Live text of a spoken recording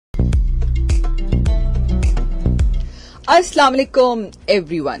अस्सलाम वालेकुम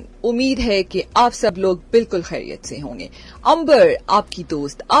एवरीवन, उम्मीद है कि आप सब लोग बिल्कुल खैरियत से होंगे। अंबर आपकी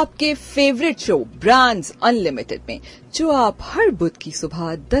दोस्त आपके फेवरेट शो ब्रांड्स अनलिमिटेड में, जो आप हर बुध की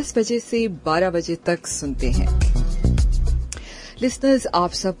सुबह 10 बजे से 12 बजे तक सुनते हैं। लिसनर्स,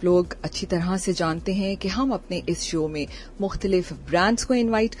 आप सब लोग अच्छी तरह से जानते हैं कि हम अपने इस शो में मुख्तलिफ ब्रांड्स को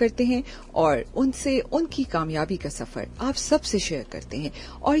इनवाइट करते हैं और उनसे उनकी कामयाबी का सफर आप सबसे शेयर करते हैं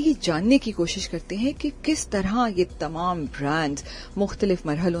और ये जानने की कोशिश करते हैं कि किस तरह ये तमाम ब्रांड्स मुख्तलिफ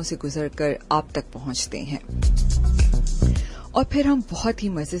मरहलों से गुजरकर आप तक पहुंचते हैं। और फिर हम बहुत ही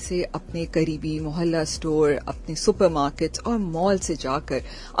मजे से अपने करीबी मोहल्ला स्टोर, अपने सुपरमार्केट्स और मॉल से जाकर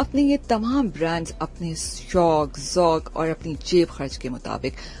अपने ये तमाम ब्रांड्स अपने शौक, ज़ौक और अपनी जेब खर्च के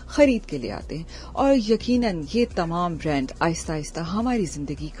मुताबिक खरीद के ले आते हैं और यकीनन ये तमाम ब्रांड आहिस्ता आहिस्ता हमारी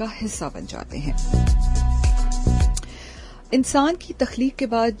जिंदगी का हिस्सा बन जाते हैं। इंसान की तख्लीक के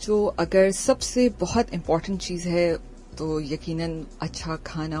बाद जो अगर सबसे बहुत इम्पोर्टेंट चीज़ है तो यकीनन अच्छा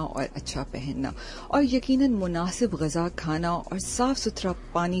खाना और अच्छा पहनना, और यकीनन मुनासिब ग़िज़ा खाना और साफ सुथरा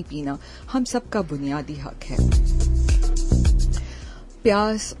पानी पीना हम सबका बुनियादी हक है।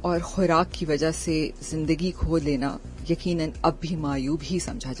 प्यास और खुराक की वजह से जिंदगी खो लेना यकीनन अब भी मायूब ही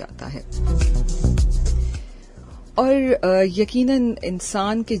समझा जाता है और यकीनन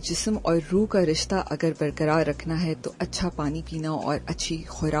इंसान के जिस्म और रूह का रिश्ता अगर बरकरार रखना है तो अच्छा पानी पीना और अच्छी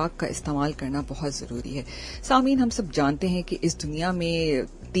खुराक का इस्तेमाल करना बहुत ज़रूरी है। सामीन, हम सब जानते हैं कि इस दुनिया में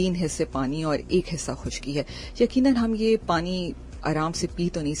 3 हिस्से पानी और 1 हिस्सा खुश्की है। यकीनन हम ये पानी आराम से पी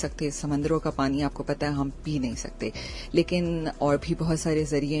तो नहीं सकते, समंदरों का पानी आपको पता है हम पी नहीं सकते, लेकिन और भी बहुत सारे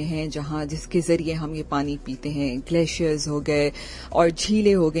जरिए हैं जिसके जरिए हम ये पानी पीते हैं। ग्लेशियर्स हो गए और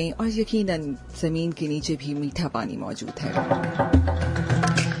झीलें हो गई और यकीनन जमीन के नीचे भी मीठा पानी मौजूद है।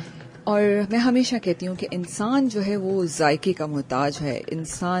 और मैं हमेशा कहती हूँ कि इंसान जो है वो जायके का मोहताज है।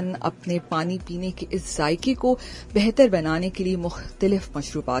 इंसान अपने पानी पीने के इस जायके को बेहतर बनाने के लिए मुख्तलिफ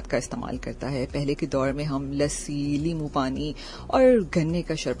मशरूबात का इस्तेमाल करता है। पहले के दौर में हम लस्सी, लीमू पानी और गन्ने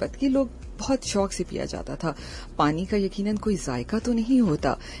का शरबत ये लोग बहुत शौक से पिया जाता था। पानी का यकीनन कोई जायका तो नहीं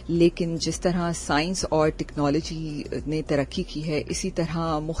होता, लेकिन जिस तरह साइंस और टेक्नोलॉजी ने तरक्की की है, इसी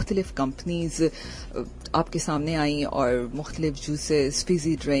तरह मुख्तलिफ कंपनीज आपके सामने आई और मुख्तलिफ juices,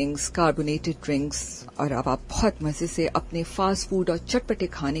 Fiji drinks, carbonated drinks, और अब आप बहुत मजे से अपने फास्ट फूड और चटपटे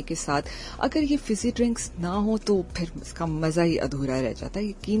खाने के साथ अगर ये फिजी ड्रिंक्स ना हो तो फिर इसका मजा ही अधूरा रह जाता है।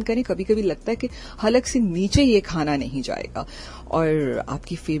 यकीन करें, कभी कभी लगता है कि हलक से नीचे ये खाना नहीं जाएगा। और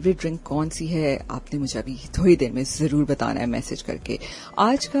आपकी फेवरेट ड्रिंक कौन सी है आपने मुझे अभी थोड़ी देर में जरूर बताना है मैसेज करके।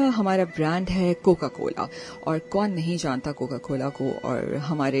 आज का हमारा ब्रांड है कोका कोला, और कौन नहीं जानता कोका कोला को। और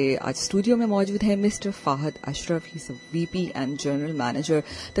हमारे आज स्टूडियो में मौजूद है mister Fahad Ashraf, he is VP and general manager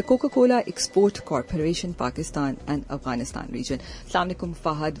the Coca Cola export corporation Pakistan and Afghanistan reason. अस्सलाम वालेकुम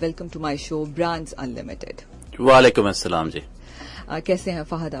Fahad, welcome to my show brands unlimited. वालेकुम अस्सलाम जी। कैसे हैं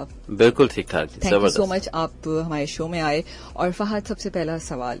फहद आप? बिल्कुल ठीक ठाक जी, थैंक यू सो मच आप हमारे शो में आए। और फहद, सबसे पहला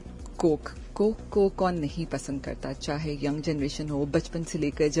सवाल, कोक को कौन नहीं पसंद करता, चाहे यंग जनरेशन हो, बचपन से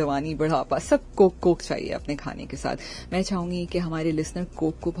लेकर जवानी बुढ़ापा, सब कोक चाहिए अपने खाने के साथ। मैं चाहूंगी कि हमारे लिसनर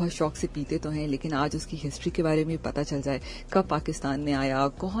कोक को बहुत शौक से पीते तो हैं, लेकिन आज उसकी हिस्ट्री के बारे में पता चल जाए, कब पाकिस्तान में आया,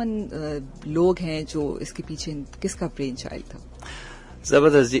 कौन लोग हैं जो इसके पीछे, किसका ब्रेन चाइल्ड था।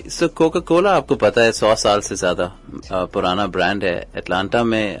 जबरदस्त जी। सो कोका कोला आपको पता है 100 साल से ज्यादा पुराना ब्रांड है। अटलांटा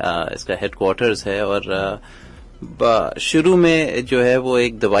में इसका हेडक्वार्टर्स है और शुरू में जो है वो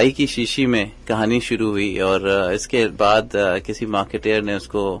एक दवाई की शीशी में कहानी शुरू हुई और इसके बाद किसी मार्केटर ने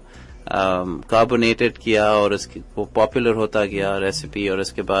उसको कार्बोनेटेड किया और वो पॉपुलर होता गया रेसिपी, और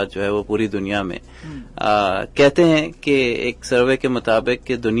इसके बाद जो है वो पूरी दुनिया में कहते हैं कि एक सर्वे के मुताबिक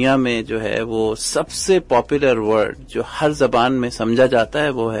कि दुनिया में जो है वो सबसे पॉपुलर वर्ड जो हर जबान में समझा जाता है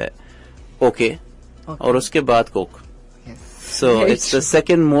वो है ओके, और उसके बाद Coke. So it's the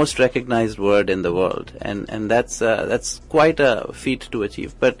second most recognized word in the world, and that's quite a feat to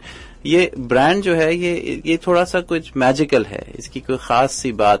achieve. But ये ब्रांड जो है ये थोड़ा सा कुछ मैजिकल है, इसकी कोई खास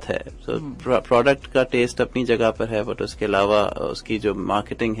सी बात है। So प्रोडक्ट का टेस्ट अपनी जगह पर है, बट उसके अलावा उसकी जो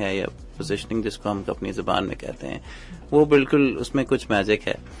मार्केटिंग है या पोजिशनिंग जिसको हम अपनी जुबान में कहते हैं, वो बिल्कुल उसमें कुछ मैजिक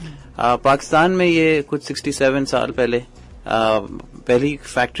है। पाकिस्तान में ये कुछ 67 साल पहले पहली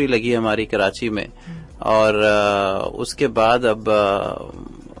फैक्ट्री लगी हमारी कराची में, और उसके बाद अब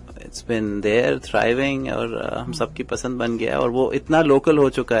اٹس بین دیئر تھرائیونگ اور ہم سب کی پسند بن گیا اور وہ اتنا لوکل ہو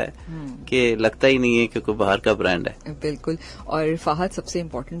چکا ہے کہ لگتا ہی نہیں ہے کہ کوئی باہر کا برانڈ ہے. بالکل. اور فہد سب سے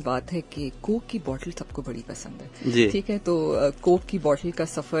امپورٹنٹ بات ہے کہ کوک کی بوٹل سب کو بڑی پسند ہے. جی ٹھیک ہے, تو کوک کی بوٹل کا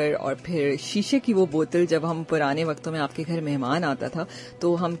سفر اور پھر شیشے کی وہ بوتل, جب ہم پرانے وقتوں میں آپ کے گھر مہمان آتا تھا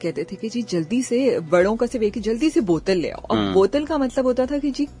تو ہم کہتے تھے کہ جی جلدی سے, بڑوں کا صرف ایک جلدی سے بوتل لے آؤ, اور بوتل کا مطلب ہوتا تھا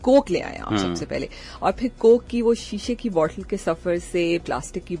کہ جی کوک لے آئے آپ سب سے پہلے, اور پھر کوک کی وہ شیشے کی بوٹل کے سفر سے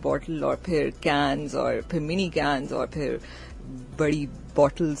پلاسٹک کی بوٹل اور پھر کینز اور پھر منی کینز اور پھر بڑی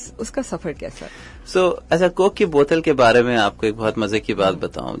بوٹلز, اس کا سفر کیسا ہے؟ اچھا, کوک کی بوتل کے بارے میں آپ کو ایک بہت مزے کی بات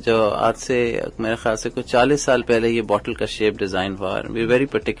بتاؤں. جو آج سے میرے خیال سے کچھ 40 سال پہلے یہ بوٹل کا شیپ ڈیزائن ہوا, وی ویری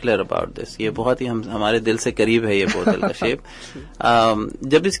پرٹیکولر اباؤٹ دس. یہ بہت ہی ہمارے دل سے قریب ہے یہ بوتل کا شیپ.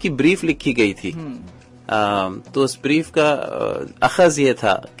 جب اس کی بریف لکھی گئی تھی تو اس بریف کا اخذ یہ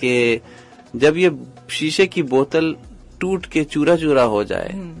تھا کہ جب یہ شیشے کی بوتل ٹوٹ کے چورا چورا ہو جائے,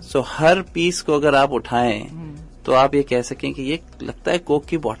 سو ہر پیس کو اگر آپ اٹھائیں تو آپ یہ کہہ سکیں کہ یہ لگتا ہے کوک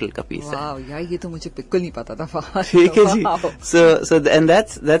کی بوٹل کا پیس ہے. یار یہ تو مجھے بالکل نہیں پتا تھا. ٹھیک ہے جی. So and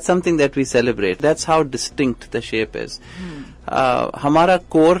that's some thing that we celebrate. That's how distinct the shape is. ہمارا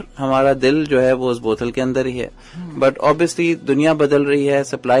کور, ہمارا دل جو ہے وہ اس بوتل کے اندر ہی ہے, بٹ آبویسلی دنیا بدل رہی ہے,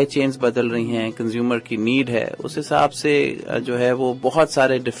 سپلائی چینز بدل رہی ہیں, کنزیومر کی نیڈ ہے, اس حساب سے جو ہے وہ بہت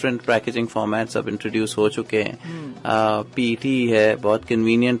سارے ڈفرینٹ پیکیجنگ فارمیٹس اب انٹروڈیوس ہو چکے ہیں. پی ٹی ہے, بہت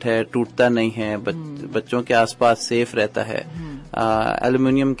کنوینئنٹ ہے, ٹوٹتا نہیں ہے, بچوں کے آس پاس سیف رہتا ہے.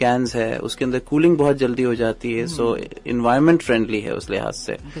 ایلومینیم کینز ہے, اس کے اندر کولنگ بہت جلدی ہو جاتی ہے, سو انوائرمنٹ فرینڈلی ہے اس لحاظ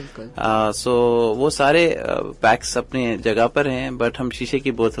سے. سو وہ سارے پیکس اپنے جگہ پر ہیں, بٹ ہم شیشے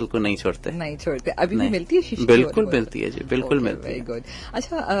کی بوتل کو نہیں چھوڑتے. ابھی بھی ملتی ہے شیشے؟ بالکل ملتی ہے جی, بالکل ملتی ہے. Very good.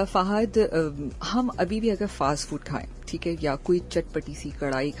 اچھا فہد, ہم ابھی بھی اگر فاسٹ فوڈ کھائیں, ٹھیک ہے, یا کوئی چٹپٹی سی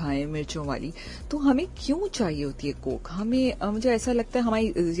کڑھائی کھائیں مرچوں والی, تو ہمیں کیوں چاہیے ہوتی ہے کوک؟ ہمیں, مجھے ایسا لگتا ہے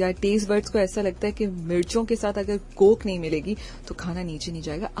ہماری یا ٹیسٹ برڈس کو ایسا لگتا ہے کہ مرچوں کے ساتھ اگر کوک نہیں ملے گی تو کھانا نیچے نہیں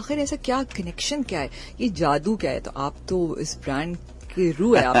جائے گا. آخر ایسا کیا کنیکشن کیا ہے, یہ جادو کیا ہے؟ تو آپ تو اس برانڈ کی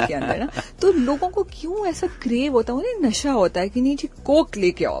روح ہے آپ کے اندر نا, تو لوگوں کو کیوں ایسا کریو ہوتا ہے, انہیں نشہ ہوتا ہے کہ نہیں جی کوک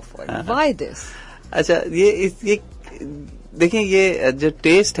لے کے آف, وائی دس؟ اچھا, یہ دیکھیں, یہ جو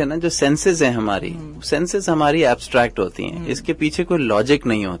ٹیسٹ ہے نا, جو سینسز ہیں ہماری, سینسز ہماری ایبسٹریکٹ ہوتی ہیں, اس کے پیچھے کوئی لاجک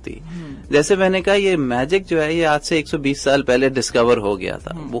نہیں ہوتی. جیسے میں نے کہا, یہ میجک جو ہے یہ آج سے 120 سال پہلے ڈسکور ہو گیا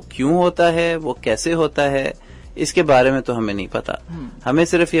تھا. وہ کیوں ہوتا ہے, وہ کیسے ہوتا ہے, اس کے بارے میں تو ہمیں نہیں پتا. ہمیں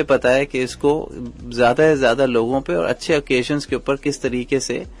صرف یہ پتا ہے کہ اس کو زیادہ سے زیادہ لوگوں پہ اور اچھے اوکیشنز کے اوپر کس طریقے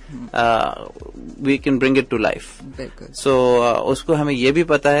سے we can bring it to life. سو اس کو ہمیں یہ بھی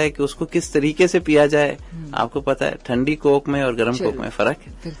پتا ہے کہ اس کو کس طریقے سے پیا جائے. آپ کو پتا ہے ٹھنڈی کوک میں اور گرم کوک میں فرق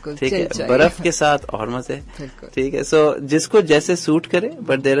ہے, ٹھیک ہے, برف کے ساتھ اور مزے, ٹھیک ہے. سو جس کو جیسے سوٹ کرے,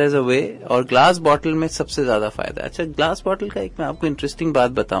 بٹ دیر از اے وے. اور گلاس باٹل میں سب سے زیادہ فائدہ ہے. اچھا, گلاس باٹل کا ایک میں آپ کو انٹرسٹنگ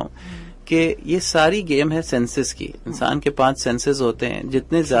بات بتاؤں کہ یہ ساری گیم ہے سینسز کی. انسان کے 5 سینسز ہوتے ہیں,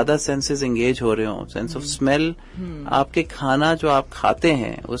 جتنے زیادہ سینسز انگیج ہو رہے ہوں, سینس آف اسمیل, آپ کے کھانا جو آپ کھاتے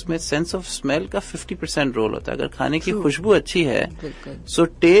ہیں اس میں سینس آف اسمیل کا 50% رول ہوتا ہے. اگر کھانے کی خوشبو اچھی ہے سو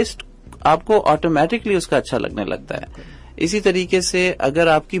ٹیسٹ آپ کو آٹومیٹکلی اس کا اچھا لگنے لگتا ہے. اسی طریقے سے اگر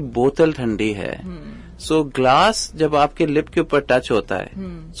آپ کی بوتل ٹھنڈی ہے, سو گلاس جب آپ کے لپ کے اوپر ٹچ ہوتا ہے,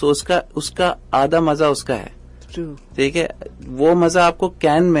 سو اس کا آدھا مزہ اس کا ہے, ٹھیک ہے. وہ مزہ آپ کو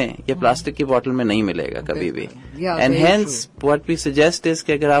کین میں یا پلاسٹک کی بوٹل میں نہیں ملے گا کبھی بھی. And hence what we suggest is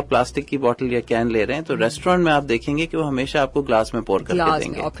کہ اگر آپ پلاسٹک کی بوٹل یا کین لے رہے ہیں تو ریسٹورینٹ میں آپ دیکھیں گے کہ وہ ہمیشہ آپ کو گلاس میں پور کر کے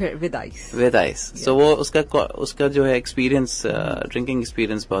دیں گے ود آئس. سو وہ اس کا جو ہے ایکسپیرینس, ڈرنکنگ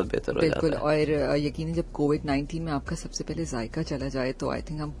ایکسپیرینس بہت بہتر ہو جاتا ہے. اور یقیناً جب کووڈ-19 میں آپ کا سب سے پہلے ذائقہ چلا جائے تو آئی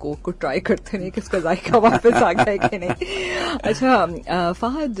تھنک ہم کوک کو ٹرائی کرتے نہیں کہ اس کا ذائقہ واپس آ گیا کہ نہیں. اچھا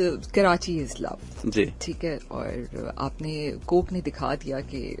فہد, کراچی از لو, جی ٹھیک ہے, اور آپ نے کوک نے دکھا دیا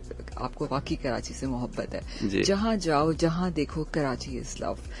کہ آپ کو واقعی کراچی سے محبت ہے. جہاں جاؤ, جہاں دیکھو, کراچی از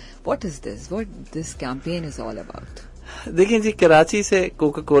لو. What is this, what this campaign is all about? دیکھیں جی, کراچی سے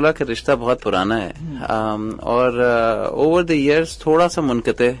کوکا کولا کا رشتہ بہت پرانا ہے, اور اوور دا ایئرس تھوڑا سا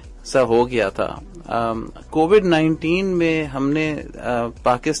منقطع سا ہو گیا تھا. کووڈ-19 میں ہم نے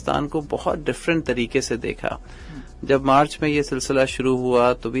پاکستان کو بہت ڈفرینٹ طریقے سے دیکھا. جب مارچ میں یہ سلسلہ شروع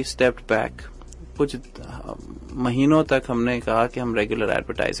ہوا تو وی اسٹیپڈ بیک. کچھ مہینوں تک ہم نے کہا کہ ہم ریگولر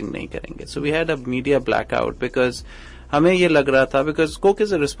ایڈورٹائزنگ نہیں کریں گے. سو we had a media black out because ہمیں یہ لگ رہا تھا, because coke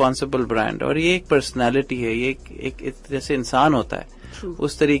is a responsible brand, اور یہ ایک پرسنالٹی ہے, یہ ایک جیسے انسان ہوتا ہے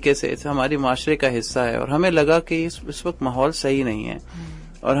اس طریقے سے ہماری معاشرے کا حصہ ہے. اور ہمیں لگا کہ اس وقت ماحول صحیح نہیں ہے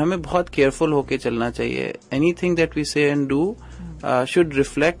اور ہمیں بہت کیئرفل ہو کے چلنا چاہیے. اینی تھنگ دیٹ وی سے and do should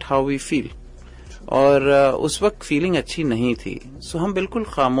reflect how we فیل. اور اس وقت فیلنگ اچھی نہیں تھی. سو ہم بالکل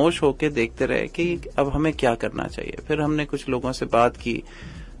خاموش ہو کے دیکھتے رہے کہ اب ہمیں کیا کرنا چاہیے. پھر ہم نے کچھ لوگوں سے بات کی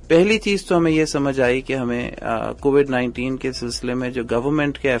پہلی چیز تو ہمیں یہ سمجھ آئی کہ ہمیں کووڈ-19 کے سلسلے میں جو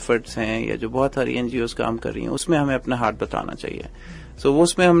گورنمنٹ کے ایفرٹس ہیں یا جو بہت ساری NGOs کام کر رہی ہیں اس میں ہمیں اپنا ہاتھ بٹانا چاہیے.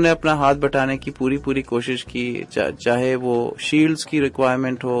 اس میں ہم نے اپنا ہاتھ بٹانے کی پوری کوشش کی, چاہے وہ شیلڈز کی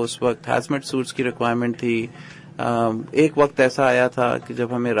ریکوائرمنٹ ہو, اس وقت ہیزمیٹ سوٹس کی ریکوائرمنٹ تھی. ایک وقت ایسا آیا تھا کہ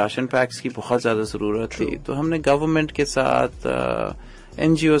جب ہمیں راشن پیکس کی بہت زیادہ ضرورت تھی, تو ہم نے گورنمنٹ کے ساتھ,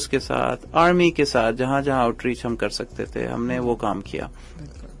 NGOs کے ساتھ, آرمی کے ساتھ, جہاں جہاں آؤٹ ریچ ہم کر سکتے تھے ہم نے وہ کام کیا.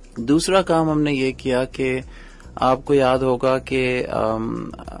 دوسرا کام ہم نے یہ کیا کہ آپ کو یاد ہوگا کہ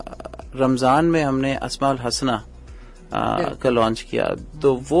رمضان میں ہم نے اسماء الحسنہ کا لانچ کیا,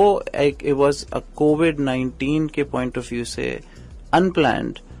 تو وہ ایک واز کووڈ-19 کے پوائنٹ آف ویو سے ان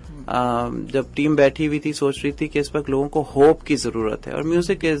پلانڈ. جب ٹیم بیٹھی ہوئی تھی سوچ رہی تھی کہ اس وقت لوگوں کو ہوپ کی ضرورت ہے اور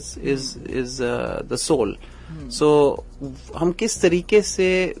میوزک از دا سول. سو ہم کس طریقے سے,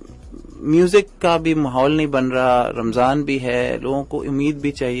 میوزک کا بھی ماحول نہیں بن رہا, رمضان بھی ہے, لوگوں کو امید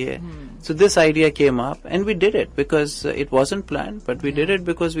بھی چاہیے. So this idea came up and we did it because it wasn't planned, but we did it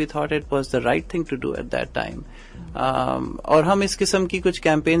because we thought it was the right thing to do at that time. اور ہم اس قسم کی کچھ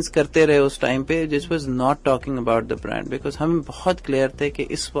کیمپینز کرتے رہے اس time پہ, جس was not talking about the brand, because ہم بہت کلیئر تھے کہ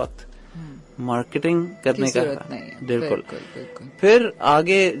اس وقت مارکیٹنگ کرنے کا. بالکل. پھر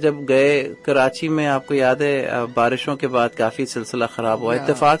آگے جب گئے کراچی میں, آپ کو یاد ہے بارشوں کے بعد کافی سلسلہ خراب ہوا.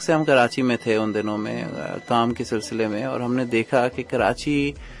 اتفاق سے ہم کراچی میں تھے ان دنوں میں کام کے سلسلے میں, اور ہم نے دیکھا کہ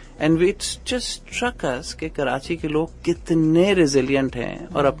Karachi, and it just struct اس کہ کراچی کے لوگ کتنے ریزیلینٹ ہیں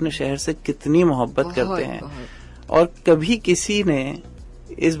اور اپنے شہر سے کتنی محبت کرتے ہیں, اور کبھی کسی نے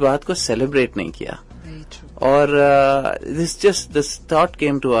اس بات کو سیلیبریٹ نہیں کیا. اور this thought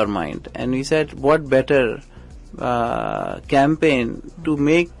came to our mind and we said what better campaign to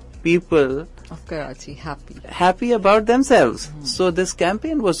make people of Karachi happy about themselves. So this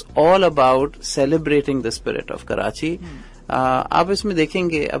campaign was all about celebrating the spirit of Karachi. آپ اس میں دیکھیں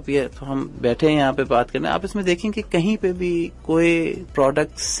گے, اب یہ ہم بیٹھے ہیں یہاں پہ بات کرنے, آپ اس میں دیکھیں کہ کہیں پہ بھی کوئی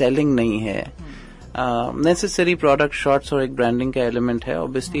پروڈکٹ سیلنگ نہیں ہے. نیسسری پروڈکٹ شارٹس اور ایک برانڈنگ کا ایلیمنٹ ہے,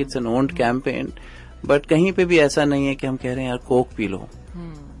 obviously it's an owned campaign, but کہیں پہ بھی ایسا نہیں ہے کہ ہم کہہ رہے ہیں یار کوک پی لو.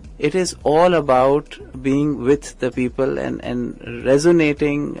 It is all about being with the people and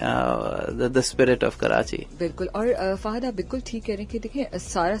resonating the spirit of Karachi. بالکل. اور فہد آپ بالکل ٹھیک کہہ رہے ہیں کہ دیکھیں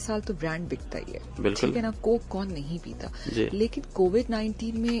سارا سال تو برانڈ بکتا ہی ہے, بالکل, ٹھیک ہے نا, کوک کون نہیں پیتا, لیکن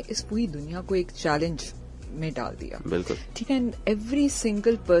کووڈ-19 میں اس پوری دنیا کو ایک چیلنج میں ڈال دیا. بالکل ٹھیک ہے, every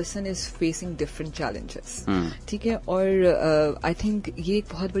single person is facing different challenges. ٹھیک ہے, اور آئی تھنک یہ ایک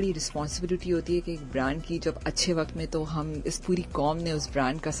بہت بڑی رسپانسبلٹی ہوتی ہے کہ ایک برانڈ کی, جب اچھے وقت میں تو ہم اس پوری قوم نے اس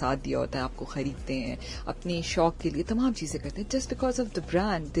برانڈ کا ساتھ دیا ہوتا ہے, آپ کو خریدتے ہیں اپنے شوق کے لیے, تمام چیزیں کرتے ہیں just because of the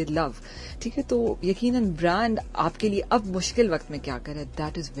brand دے لو. ٹھیک ہے, تو یقیناً برانڈ آپ کے لیے اب مشکل وقت میں کیا کرے,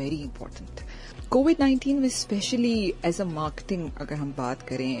 that is very important. COVID-19 میں اسپیشلی ایز اے مارکیٹنگ اگر ہم بات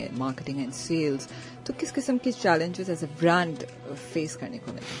کریں, مارکیٹنگ اینڈ سیلز, تو کس قسم کے challenges as a brand face کرنے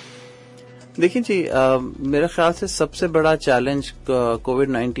کو ملے؟ دیکھیں جی, میرے خیال سے سب سے بڑا چیلنج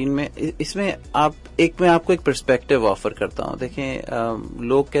کووڈ-19 میں, اس میں میں آپ کو ایک پرسپیکٹو آفر کرتا ہوں. دیکھیں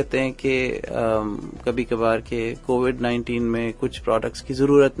لوگ کہتے ہیں کہ کبھی کبھار کہ کووڈ-19 میں کچھ پروڈکٹس کی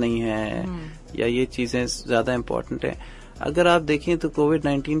ضرورت نہیں ہے یا یہ چیزیں زیادہ امپورٹنٹ ہیں. اگر آپ دیکھیں تو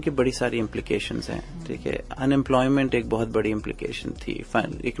کووڈ-19 کی بڑی ساری امپلیکیشنز ہیں. ٹھیک ہے, ان امپلائمنٹ ایک بہت بڑی امپلیکیشن تھی,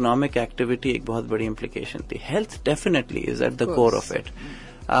 اکنامک ایکٹیویٹی ایک بہت بڑی امپلیکیشن تھی, health definitely is at the cover of it.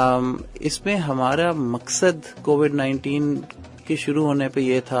 اس میں ہمارا مقصد کووڈ-19 کے شروع ہونے پہ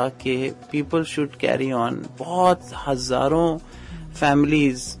یہ تھا کہ پیپل شوڈ کیری آن. بہت ہزاروں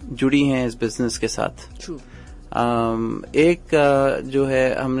فیملیز جڑی ہیں اس بزنس کے ساتھ. ایک جو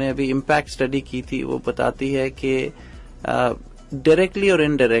ہے ہم نے ابھی امپیکٹ اسٹڈی کی تھی, وہ بتاتی ہے کہ ڈائریکٹلی اور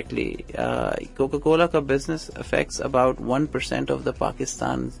انڈائریکٹلی کوکا کولا کا business effects about 1% of the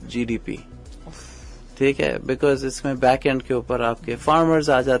Pakistan GDP. ٹھیک ہے, بیکاز اس میں بیک اینڈ کے اوپر آپ کے فارمرز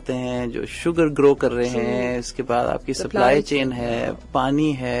آ جاتے ہیں جو شوگر گرو کر رہے ہیں, اس کے بعد آپ کی سپلائی چین ہے,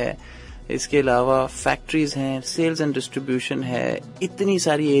 پانی ہے, اس کے علاوہ فیکٹریز ہیں, سیلز اینڈ ڈسٹریبیوشن ہے, اتنی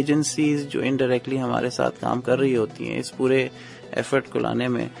ساری ایجنسیز جو انڈائریکٹلی ہمارے ساتھ کام کر رہی ہوتی ہیں اس پورے ایفرٹ کو لانے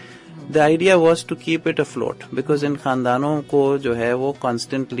میں. The idea was to keep it afloat because ان خاندانوں کو جو ہے وہ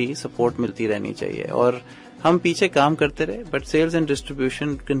کانسٹنٹلی سپورٹ ملتی رہنی چاہیے, اور ہم پیچھے کام کرتے رہے, but sales and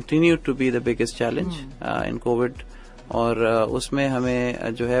distribution continue to be the biggest challenge in Covid. اور اس میں ہمیں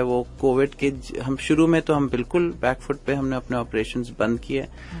جو ہے وہ کووڈ کے ہم شروع میں تو ہم بالکل بیک فٹ پہ ہم نے اپنے آپریشنز بند کیے.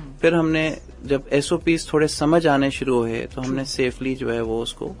 پھر ہم نے جب SOPs تھوڑے سمجھ آنے شروع ہوئے تو ہم نے سیفلی جو ہے وہ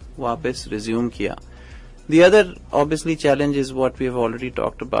اس کو واپس ریزیوم کیا. The other obviously challenge is what we have already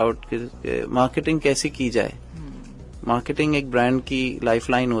talked about, کہ مارکیٹنگ کیسے کی جائے. مارکیٹنگ ایک برانڈ کی لائف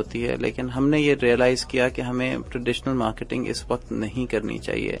لائن ہوتی ہے, لیکن ہم نے یہ ریئلائز کیا کہ ہمیں ٹریڈیشنل مارکیٹنگ اس وقت نہیں کرنی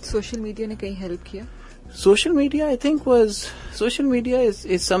چاہیے. سوشل میڈیا نے کہیں ہیلپ کیا؟ Social media I think social media is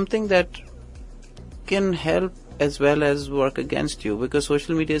some thing that can help as well as work against you, because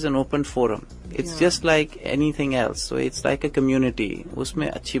social media is an open forum. It's just like anything else. So it's like a community. اس میں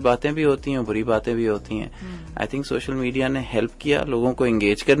اچھی باتیں بھی ہوتی ہیں, بری باتیں بھی ہوتی ہیں. I think social media نے help کیا لوگوں کو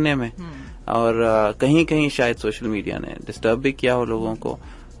انگیج کرنے میں, اور کہیں کہیں شاید سوشل میڈیا نے ڈسٹرب بھی کیا ہو لوگوں کو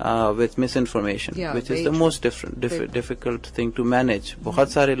with misinformation, which is the most difficult thing to manage.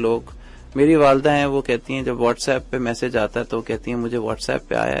 بہت سارے لوگ, میری والدہ ہیں, وہ کہتی ہیں جب واٹس ایپ پہ میسج آتا ہے تو وہ کہتی ہیں مجھے واٹس ایپ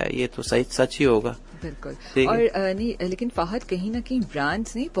پہ آیا ہے, یہ تو سچ ہی ہوگا. بالکل. اور نہیں, لیکن فہد کہیں نہ کہیں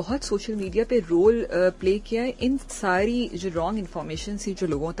برانڈس نے بہت سوشل میڈیا پہ رول پلے کیا ہے ان ساری جو رانگ انفارمیشن تھی جو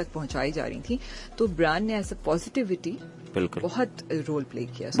لوگوں تک پہنچائی جا رہی تھی, تو برانڈ نے ایز اے پازیٹیوٹی بالکل بہت رول پلے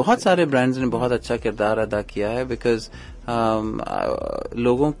کیا. بہت سارے برانڈز نے بہت اچھا کردار ادا کیا ہے, بیکاز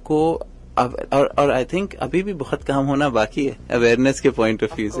لوگوں کو اور آئی تھنک ابھی بھی بہت کام ہونا باقی ہے اویئرنیس کے پوائنٹ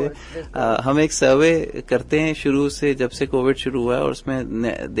آف ویو سے. ہم ایک سروے کرتے ہیں شروع سے, جب سے کووڈ شروع ہوا ہے, اور اس میں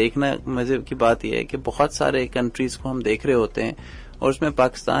دیکھنا مزے کی بات یہ ہے کہ بہت سارے کنٹریز کو ہم دیکھ رہے ہوتے ہیں, اور اس میں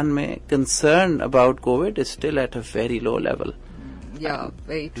پاکستان میں concern about Covid is still at a very low level.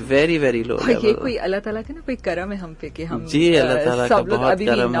 Very very low. یہ کوئی اللہ تعالیٰ کا نا کوئی کرم ہے ہم پہ کہ ہم جی اللہ تعالیٰ کا بہت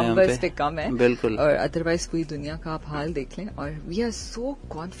کرم ہے ہم پہ کم ہے. بالکل. اور ادروائز پوری دنیا کا آپ حال دیکھ لیں, اور وی آر سو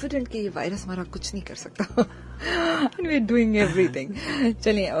کانفیڈنٹ کہ یہ وائرس ہمارا کچھ نہیں کر سکتا. We are doing every thing.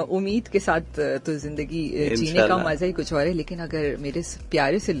 چلیں, امید کے ساتھ تو زندگی جینے کا مزہ ہی کچھ اور ہے, لیکن اگر میرے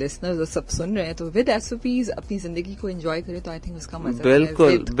پیارے سے لسنرز سب سن رہے ہیں تو ود SOPs اپنی زندگی کو انجوائے کریں, تو آئی تھنک اس کا مزہ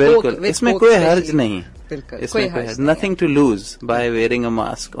بالکل بالکل. اس میں کوئی حرج نہیں, اس میں nothing to lose by wearing a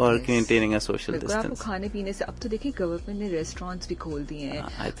mask or maintaining a social distance. آپ کو کھانے پینے سے, اب تو دیکھیں گورنمنٹ نے ریسٹورینٹس بھی کھول دیے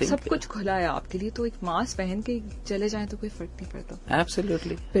ہیں, سب کچھ کھلا ہے آپ کے لیے, تو ایک ماسک پہن کے چلے جائیں تو کوئی فرق نہیں پڑتا.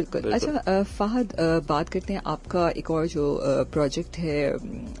 ایبسلیوٹلی بالکل. اچھا فہد, بات کرتے ہیں آپ کا ایک اور جو پروجیکٹ ہے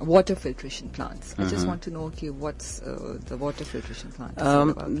water filtration plants. I just want to know کہ what's the water filtration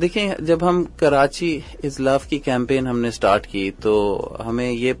plant. دیکھیں, جب ہم کراچی از لو کی کیمپین ہم نے اسٹارٹ کی تو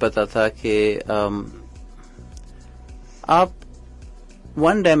ہمیں یہ پتا تھا کہ آپ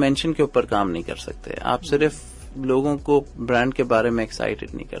ون ڈائمینشن کے اوپر کام نہیں کر سکتے, آپ صرف لوگوں کو برانڈ کے بارے میں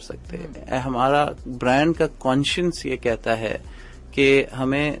ایکسائٹیڈ نہیں کر سکتے. ہمارا برانڈ کا کانشینس یہ کہتا ہے کہ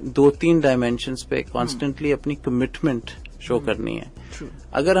ہمیں 2-3 ڈائمینشنز پہ کانسٹنٹلی اپنی کمٹمنٹ شو کرنی ہے.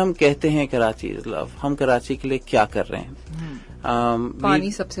 اگر ہم کہتے ہیں کراچی از لو, ہم کراچی کے لیے کیا کر رہے ہیں؟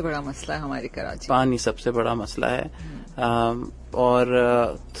 پانی سب سے بڑا مسئلہ ہے ہمارے کراچی, پانی سب سے بڑا مسئلہ ہے. اور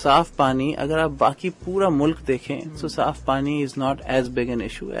صاف پانی, اگر آپ باقی پورا ملک دیکھیں تو صاف پانی is not as big an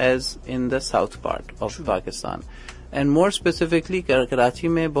issue as in the south part of Pakistan, and more specifically Karachi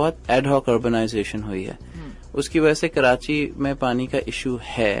میں بہت ایڈ ہاک اربنائزیشن ہوئی ہے. اس کی وجہ سے کراچی میں پانی کا ایشو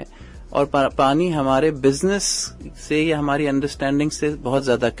ہے, اور پانی ہمارے بزنس سے یا ہماری انڈرسٹینڈنگ سے بہت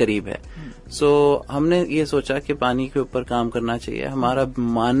زیادہ قریب ہے. سو ہم نے یہ سوچا کہ پانی کے اوپر کام کرنا چاہیے. ہمارا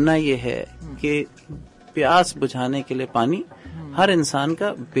ماننا یہ ہے کہ پیاس بجھانے کے لیے پانی ہر انسان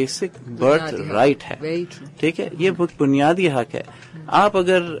کا بیسک برتھ رائٹ ہے, ٹھیک ہے, یہ بہت بنیادی حق ہے. آپ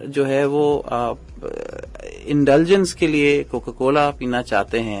اگر جو ہے وہ انڈلجنس کے لیے کوکا کولا پینا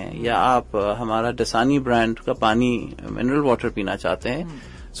چاہتے ہیں, یا آپ ہمارا ڈسانی برانڈ کا پانی منرل واٹر پینا چاہتے ہیں,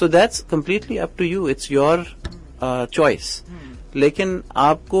 so that's completely up to you, it's your choice. لیکن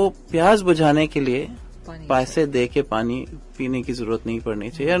آپ کو پیاس بجھانے کے لیے پیسے دے کے پانی پینے کی ضرورت نہیں پڑنی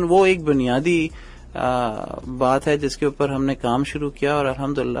چاہیے. وہ ایک بنیادی بات ہے جس کے اوپر ہم نے کام شروع کیا, اور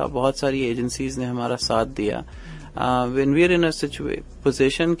الحمدللہ بہت ساری ایجنسیز نے ہمارا ساتھ دیا. When we are in a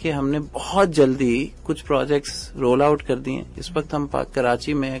position کہ ہم نے بہت جلدی کچھ پروجیکٹس رول آؤٹ کر دیے. اس وقت ہم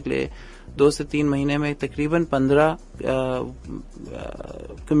کراچی میں اگلے 2 سے 3 مہینے میں تقریباً 15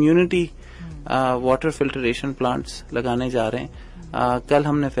 کمیونٹی واٹر فلٹریشن پلانٹس لگانے جا رہے ہیں. کل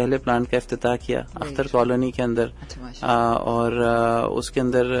ہم نے پہلے پلانٹ کا افتتاح کیا اختر کالونی کے اندر, اور اس کے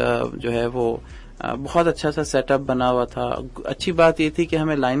اندر جو ہے وہ بہت اچھا سا سیٹ اپ بنا ہوا تھا. اچھی بات یہ تھی کہ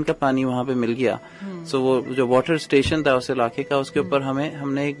ہمیں لائن کا پانی وہاں پہ مل گیا. سو وہ جو واٹر اسٹیشن تھا اس علاقے کا, اس کے اوپر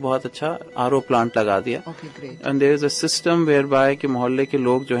ہم نے ایک بہت اچھا RO پلانٹ لگا دیا. And there is a system where by کہ محلے کے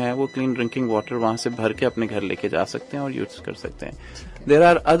لوگ جو ہیں وہ کلین ڈرنکنگ واٹر وہاں سے بھر کے اپنے گھر لے کے جا سکتے ہیں اور یوز کر سکتے ہیں. دیر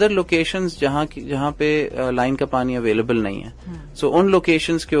آر ادر لوکیشنز جہاں پہ لائن کا پانی اویلیبل نہیں ہے. سو ان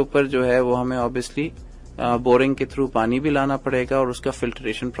لوکیشنز کے اوپر جو ہے وہ ہمیں آبویسلی بورنگ کے تھرو پانی بھی لانا پڑے گا, اور اس کا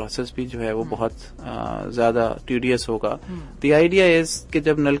فلٹریشن پروسیس بھی جو ہے وہ بہت زیادہ ٹیڈیس ہوگا. دی آئیڈیا از کہ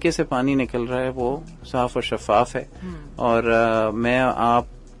جب نلکے سے پانی نکل رہا ہے وہ صاف اور شفاف ہے, اور میں آپ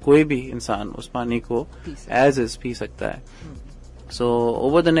کوئی بھی انسان اس پانی کو ایز از پی سکتا ہے. سو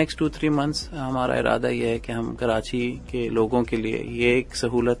اوور دا نیکسٹ 2-3 months ہمارا ارادہ یہ ہے کہ ہم کراچی کے لوگوں کے لیے یہ ایک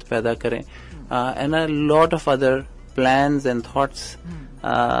سہولت پیدا کریں and a lot of other plans and thoughts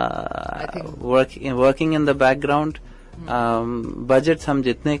working in the background. Budgets ہم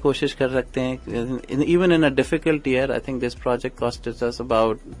جتنے کوشش کر سکتے ہیں, even in a difficult year, I think this project costed us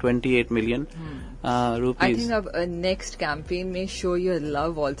about 28 million rupees. I think اب next campaign میں show your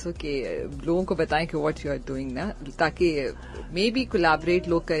love also کہ لوگوں کو بتائیں کہ what you are doing نا, تاکہ maybe collaborate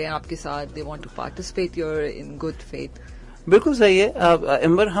لوگ کریں آپ کے ساتھ, they want to participate, you're in good faith. بالکل صحیح ہے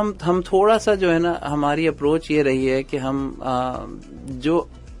امبر. ہم تھوڑا سا جو ہے نا, ہماری اپروچ یہ رہی ہے کہ ہم جو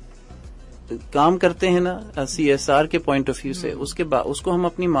کام کرتے ہیں نا CSR کے پوائنٹ آف ویو سے, اس کو ہم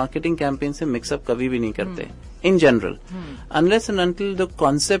اپنی مارکیٹنگ کیمپین سے مکس اپ کبھی بھی نہیں کرتے in general, unless and until the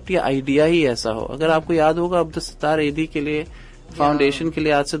concept یا آئیڈیا ہی ایسا ہو. اگر آپ کو یاد ہوگا عبدالستار ایدی کے لیے فاؤنڈیشن کے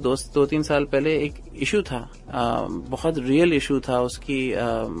لیے آج سے 2-3 سال پہلے ایک ایشو تھا, بہت ریئل ایشو تھا اس کی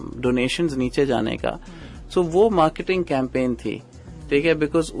ڈونیشنز نیچے جانے کا. سو وہ مارکیٹنگ کیمپین تھی, ٹھیک ہے,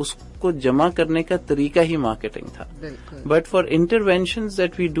 بیکاز اس کو جمع کرنے کا طریقہ ہی مارکیٹنگ تھا. But for interventions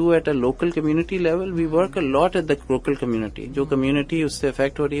that we do at a local community level, we work a lot at the local community. جو کمیونٹی اس سے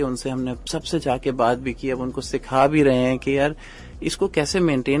افیکٹ ہو رہی ہے ان سے ہم نے سب سے جا کے بات بھی کی, اب ان کو سکھا بھی رہے ہیں کہ یار اس کو کیسے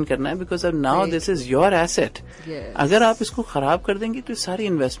مینٹین کرنا ہے, بیکاز اب now this is your asset. اگر آپ اس کو خراب کر دیں گے تو یہ ساری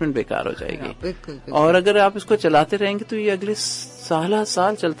انویسٹمنٹ بیکار ہو جائے گی, اور اگر آپ اس کو چلاتے رہیں گے تو یہ اگلے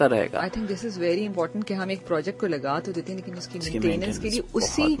سال چلتا رہے گا. I think this is very important کہ ہم ایک پروجیکٹ کو لگا تو دیتے ہیں, لیکن اس کی مینٹیننس کے لیے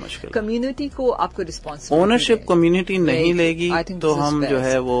اسی کمیونٹی کو آپ کو ریسپانسبل, اونرشپ کمیونٹی نہیں لے گی تو ہم جو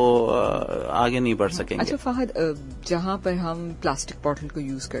ہے وہ آگے نہیں بڑھ سکیں گے. اچھا فہد, جہاں پر ہم پلاسٹک بوٹل کو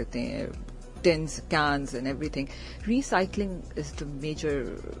یوز کرتے ہیں, tens, Keynes and every thing, recycling is the major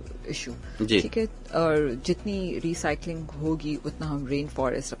issue, ٹھیک ہے, اور جتنی ریسائکلنگ ہوگی اتنا ہم رین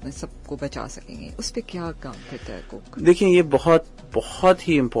فارسٹ اپنے سب کو بچا سکیں گے. اس پہ کیا کام کرتا ہے کوک؟ دیکھیں یہ بہت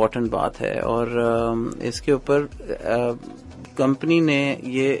ہی امپورٹنٹ بات ہے, اور اس کے اوپر کمپنی نے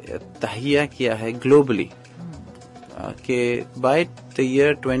یہ تہیہ کیا ہے گلوبلی کہ بائی دا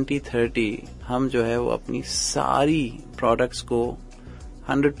ایئر 2030 ہم جو ہے وہ اپنی ساری پروڈکٹس کو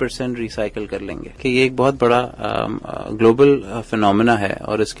 100% ریسائکل کر لیں گے. کہ یہ ایک بہت بڑا گلوبل فینومینا ہے,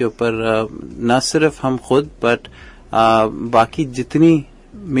 اور اس کے اوپر نہ صرف ہم خود بٹ باقی جتنی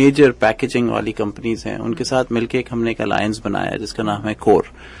میجر پیکیجنگ والی کمپنیز ہیں ان کے ساتھ مل کے ہم نے ایک الائنس بنایا ہے جس کا نام ہے کور,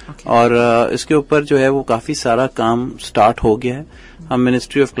 اور اس کے اوپر جو ہے وہ کافی سارا کام سٹارٹ ہو گیا ہے. ہم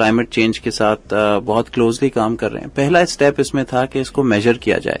منسٹری آف کلائمیٹ چینج کے ساتھ بہت کلوزلی کام کر رہے ہیں. پہلا اسٹیپ اس میں تھا کہ اس کو میجر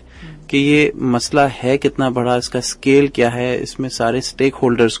کیا جائے کہ یہ مسئلہ ہے کتنا بڑا, اس کا اسکیل کیا ہے, اس میں سارے اسٹیک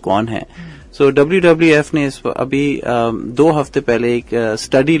ہولڈرز کون ہیں. سو WWF نے ابھی 2 ہفتے پہلے ایک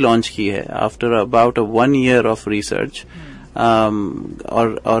اسٹڈی لانچ کی ہے after about 1 year of research,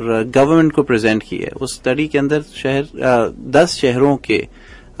 اور گورنمنٹ کو پریزنٹ کی ہے. اس اسٹڈی کے اندر 10 شہروں کے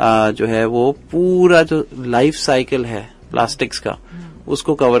جو ہے وہ پورا جو لائف سائیکل ہے پلاسٹکس کا اس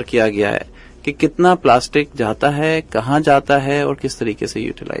کو کور کیا گیا ہے کہ کتنا پلاسٹک جاتا ہے, کہاں جاتا ہے, اور کس طریقے سے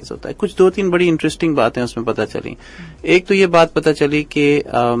یوٹیلائز ہوتا ہے. کچھ 2-3 بڑی انٹرسٹنگ باتیں اس میں پتہ چلی. ایک تو یہ بات پتہ چلی کہ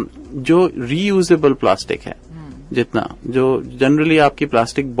جو ری یوزیبل پلاسٹک ہے, جتنا جو جنرلی آپ کی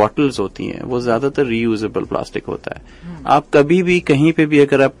پلاسٹک باٹلز ہوتی ہیں وہ زیادہ تر ری یوزیبل پلاسٹک ہوتا ہے. آپ کبھی بھی کہیں پہ بھی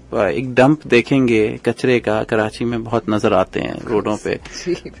اگر آپ ایک ڈمپ دیکھیں گے کچرے کا, کراچی میں بہت نظر آتے ہیں روڈوں پہ,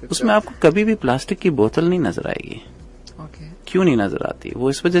 اس میں آپ کو کبھی بھی پلاسٹک کی بوتل نہیں نظر آئے گی. کیوں نہیں نظر آتی؟ وہ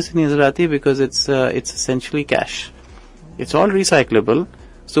اس وجہ سے نہیں نظر آتی because it's essentially cash, it's all ریسائکلیبل.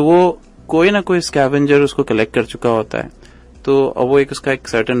 سو وہ کوئی نہ کوئی اسکیونجر اس کو کلیکٹ کر چکا ہوتا ہے, تو وہ ایک اس کا ایک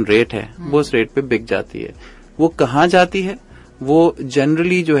سرٹن ریٹ ہے, وہ اس ریٹ پہ بک جاتی ہے. وہ کہاں جاتی ہے؟ وہ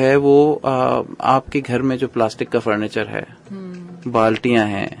جنرلی جو ہے وہ آپ کے گھر میں جو پلاسٹک کا فرنیچر ہے, بالٹیاں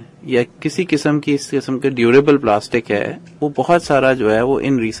ہیں, یا کسی قسم کی اس قسم کے ڈیوریبل پلاسٹک ہے, وہ بہت سارا جو ہے وہ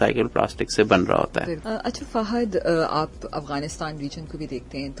ان ریسائکل پلاسٹک سے بن رہا ہوتا ہے. اچھا فہد, آپ افغانستان ریجن کو بھی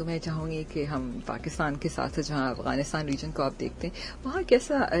دیکھتے ہیں, تو میں چاہوں گی کہ ہم پاکستان کے ساتھ جہاں افغانستان ریجن کو آپ دیکھتے ہیں, وہاں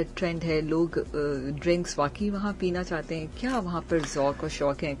کیسا ٹرینڈ ہے؟ لوگ ڈرنکس واقعی وہاں پینا چاہتے ہیں کیا؟ وہاں پر ذوق اور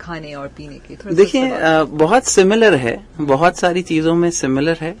شوق ہے کھانے اور پینے کے؟ دیکھیں بہت سملر ہے, بہت ساری چیزوں میں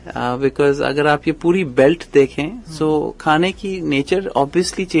سملر ہے, بیکاز اگر آپ یہ پوری بیلٹ دیکھیں سو کھانے کی نیچر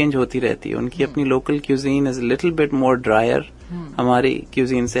آبویسلی چینج ہوتی رہتی ہے. ان کی اپنی local کیوزین is little bit more dryer. ہماری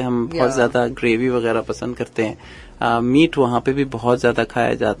کیوزین سے ہم بہت زیادہ گریوی وغیرہ پسند کرتے ہیں. میٹ وہاں پہ بھی بہت زیادہ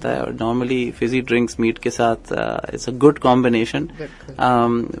کھایا جاتا ہے, اور نارملی فزی ڈرنکس میٹ کے ساتھ it's a good combination.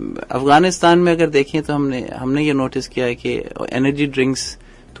 Afghanistan میں اگر دیکھیں تو ہم نے یہ نوٹس کیا ہے کہ انرجی ڈرنکس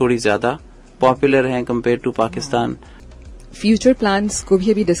تھوڑی زیادہ پاپولر ہیں compare to Pakistan. Future plans को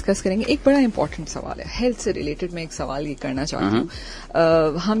भी अभी डिस्कस करेंगे. एक बड़ा इंपॉर्टेंट सवाल है, हेल्थ से रिलेटेड. मैं एक सवाल ये करना चाहती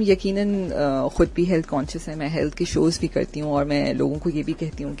हूँ. हम यकीनन खुद भी हेल्थ कॉन्शियस है, मैं हेल्थ के शोज भी करती हूँ और मैं लोगों को ये भी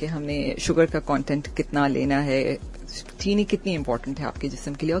कहती हूँ कि हमने शुगर का कंटेंट कितना लेना है, चीनी कितनी इम्पोर्टेंट है आपके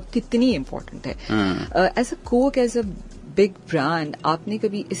जिस्म के लिए और कितनी इम्पोर्टेंट है. As a Coke, as a big brand, आपने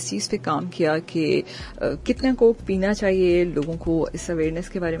कभी इस चीज पे काम किया कि कितना कोक पीना चाहिए लोगों को, इस अवेयरनेस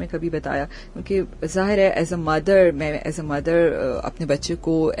के बारे में कभी बताया? क्योंकि जाहिर है एज अ मदर, मैं एज अ मदर अपने बच्चे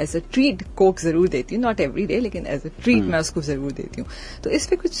को एज अ ट्रीट कोक जरूर देती हूँ, नॉट एवरी डे, लेकिन एज अ ट्रीट मैं उसको जरूर देती हूँ. तो इस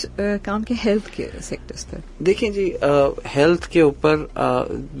पे कुछ काम के हेल्थ के सेक्टर्स पर. देखिए जी, हेल्थ के ऊपर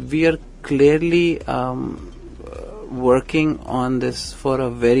we are clearly working on this for a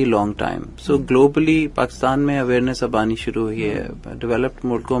very long time. So globally Pakistan में अवेयरनेस अब आनी शुरू हुई है. डेवलप्ड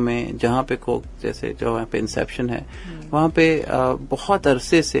मुल्कों में जहाँ पे कोक जैसे जो वहाँ पे इंसेप्शन है, वहाँ पे बहुत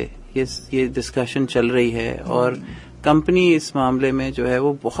अरसे से ये डिस्कशन चल रही है और कंपनी इस मामले में जो है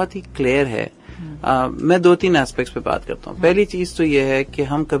वो बहुत ही क्लियर है. मैं 2-3 एस्पेक्ट्स पे बात करता हूँ. पहली चीज तो ये है कि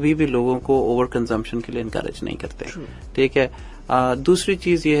हम कभी भी लोगों को ओवर कंजम्पशन के लिए इनकरेज नहीं करते. ठीक है. दूसरी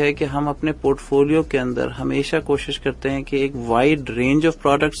चीज ये है कि हम अपने पोर्टफोलियो के अंदर हमेशा कोशिश करते हैं कि एक वाइड रेंज ऑफ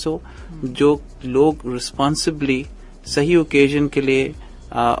प्रोडक्ट्स हो जो लोग रिस्पॉन्सिबली सही ओकेजन के लिए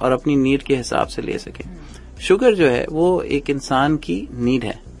और अपनी नीड के हिसाब से ले सके. शुगर जो है वो एक इंसान की नीड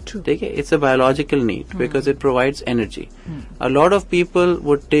है. ठीक है. It's a biological need because it provides energy. A lot of people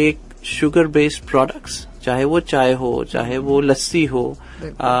would take sugar based products, चाहे वो चाय हो, चाहे वो लस्सी हो,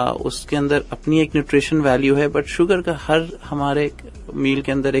 उसके अंदर अपनी एक न्यूट्रिशन वैल्यू है, बट शुगर का हर हमारे मील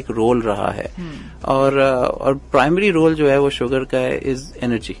के अंदर एक रोल रहा है. और प्राइमरी रोल जो है वो शुगर का है इज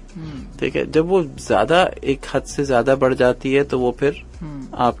एनर्जी. ठीक है. जब वो ज्यादा एक हद से ज्यादा बढ़ जाती है तो वो फिर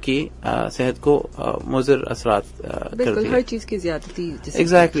आपकी सेहत को मुज़र असरात करती है. हर चीज की ज्यादती.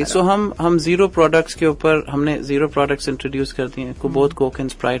 एग्जैक्टली. सो हम जीरो प्रोडक्ट्स के ऊपर हमने जीरो प्रोडक्ट्स इंट्रोड्यूस कर दिए. Both Coke and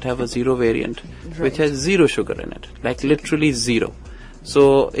Sprite have a zero variant which has zero sugar in it, like literally zero.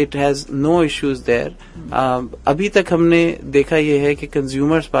 So it has no issues there. अभी तक हमने देखा यह है कि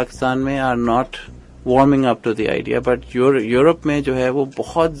कंज्यूमर्स पाकिस्तान में are not warming up to the idea, but Europe में जो है वो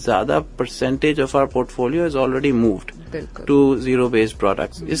बहुत ज्यादा percentage of our portfolio is already moved to zero based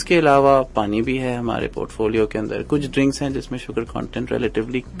products. इसके अलावा पानी भी है हमारे पोर्टफोलियो के अंदर. कुछ ड्रिंक्स हैं जिसमें शुगर कंटेंट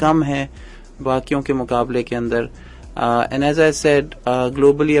रिलेटिवली कम है बाकियों के मुकाबले के अंदर. And as I said,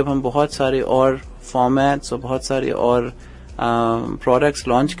 globally अब हम बहुत सारे और फॉर्मेट्स और बहुत सारे और प्रोडक्ट्स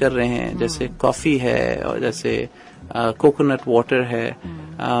लॉन्च कर रहे हैं, जैसे कॉफी है और जैसे कोकोनट वाटर है,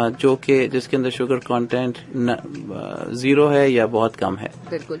 जो कि जिसके अंदर शुगर कंटेंट जीरो है या बहुत कम है.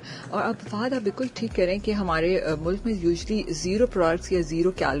 बिल्कुल. और अब फहद, आप बिल्कुल ठीक कह रहे हैं कि हमारे मुल्क में यूजली जीरो प्रोडक्ट्स या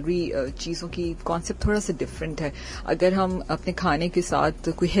जीरो कैलोरी चीजों की कॉन्सेप्ट थोड़ा सा डिफरेंट है. अगर हम अपने खाने के साथ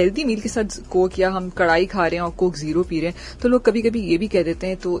कोई हेल्दी मील के साथ कोक, या हम कढ़ाई खा रहे हैं और कोक जीरो पी रहे हैं, तो लोग कभी कभी ये भी कह देते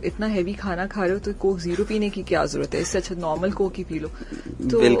हैं तो इतना हैवी खाना खा रहे हो तो कोक जीरो पीने की क्या जरूरत है, इससे अच्छा नॉर्मल कोक ही पी लो.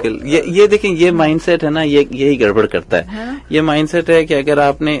 तो बिल्कुल. ये देखें, ये माइंडसेट है ना, यही गड़बड़ करता है. ये माइंडसेट है कि अगर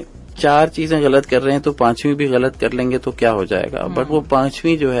आपने 4 चीजें गलत कर रहे हैं तो 5वीं भी गलत कर लेंगे तो क्या हो जाएगा. बट वो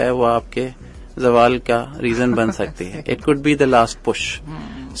 5वीं जो है वो आपके जवाल का रीजन बन सकती है. It could be the last push.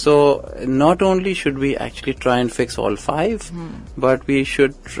 So not only should we actually try and fix all 5, but we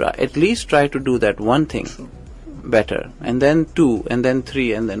should at least try to do that one thing better, and then 2, and then 3,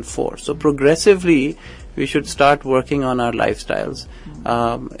 and then 4. So progressively we should start working on our lifestyles.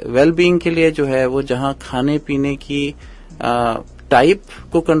 Well-being के लिए जो है वो जहाँ खाने पीने की type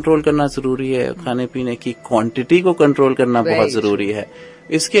को कंट्रोल करना जरूरी है, खाने पीने की क्वांटिटी को कंट्रोल करना बहुत जरूरी है.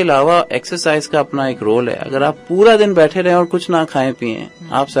 इसके अलावा एक्सरसाइज का अपना एक रोल है. अगर आप पूरा दिन बैठे रहे और कुछ ना खाएं पिए,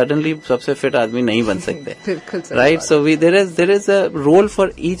 आप सडनली सबसे फिट आदमी नहीं बन सकते. Right. So there is a role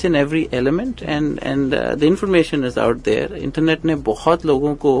for each and every element, and the information is out there. Internet ने बहुत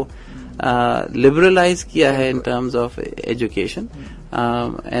लोगों को liberalize किया है in terms of education,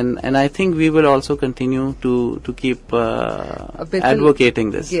 and I think we will also continue to keep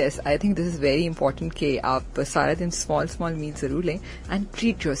advocating this. Yes, I think this is very important कि आप सारा दिन small meals जरूर लें and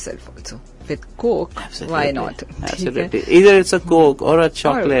treat yourself also with Coke. Absolutely. Why not? Absolutely. Either it's a Coke or a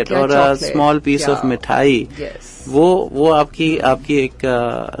chocolate or a small piece of मिठाई. Yes. वो आपकी एक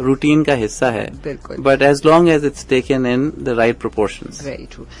रूटीन का हिस्सा है. बिल्कुल. But as long as it's taken in the right proportions.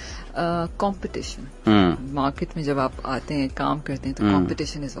 Very true. Competition, market में जब आप आते हैं, काम करते हैं, तो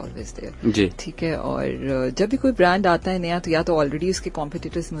कंपटीशन इज ऑलवेज देयर. ठीक है. और जब भी कोई ब्रांड आता है नया, तो या तो ऑलरेडी उसके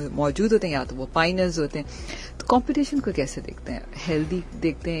कॉम्पिटिटर्स मौजूद होते हैं या तो वो पाइनर्स होते हैं. तो कंपटीशन को कैसे देखते हैं? हेल्दी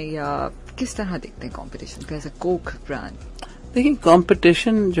देखते हैं या किस तरह देखते हैं कंपटीशन को एज अ कोक ब्रांड? देखिए,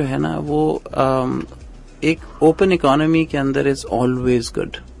 कंपटीशन जो है ना वो एक ओपन इकोनॉमी के अंदर इज ऑलवेज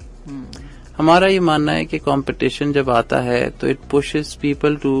गुड. ہمارا یہ ماننا ہے کہ کمپٹیشن جب آتا ہے تو it pushes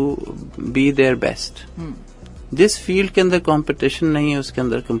people to be there best. جس فیلڈ کے اندر کمپٹیشن نہیں ہے اس کے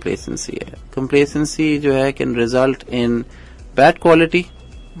اندر کمپلیسنسی ہے. کمپلیسنسی جو ہے can result in bad quality,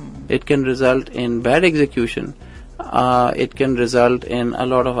 it can result in bed execution, it can result in a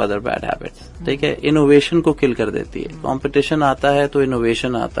lot of other bad habits. ٹھیک ہے, انوویشن کو کل کر دیتی ہے. کمپٹیشن آتا ہے تو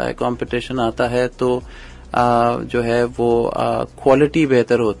انوویشن آتا ہے, کمپٹیشن آتا ہے تو جو ہے وہ کوالٹی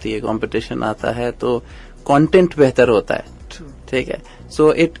بہتر ہوتی ہے, کمپٹیشن آتا ہے تو کانٹینٹ بہتر ہوتا ہے. ٹھیک ہے, so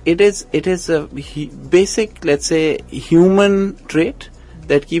it is basic let's say human treat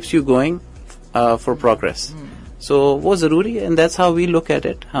that keeps you going for progress. سو وہ ضروری ہے, and that's how we look at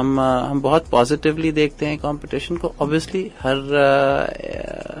it. ہم بہت پازیٹیولی دیکھتے ہیں کمپٹیشن کو. آبویسلی ہر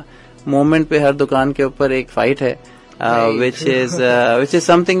مومنٹ پہ ہر دکان کے اوپر ایک فائٹ ہے, which is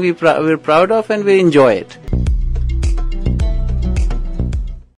something we're proud of and we enjoy it.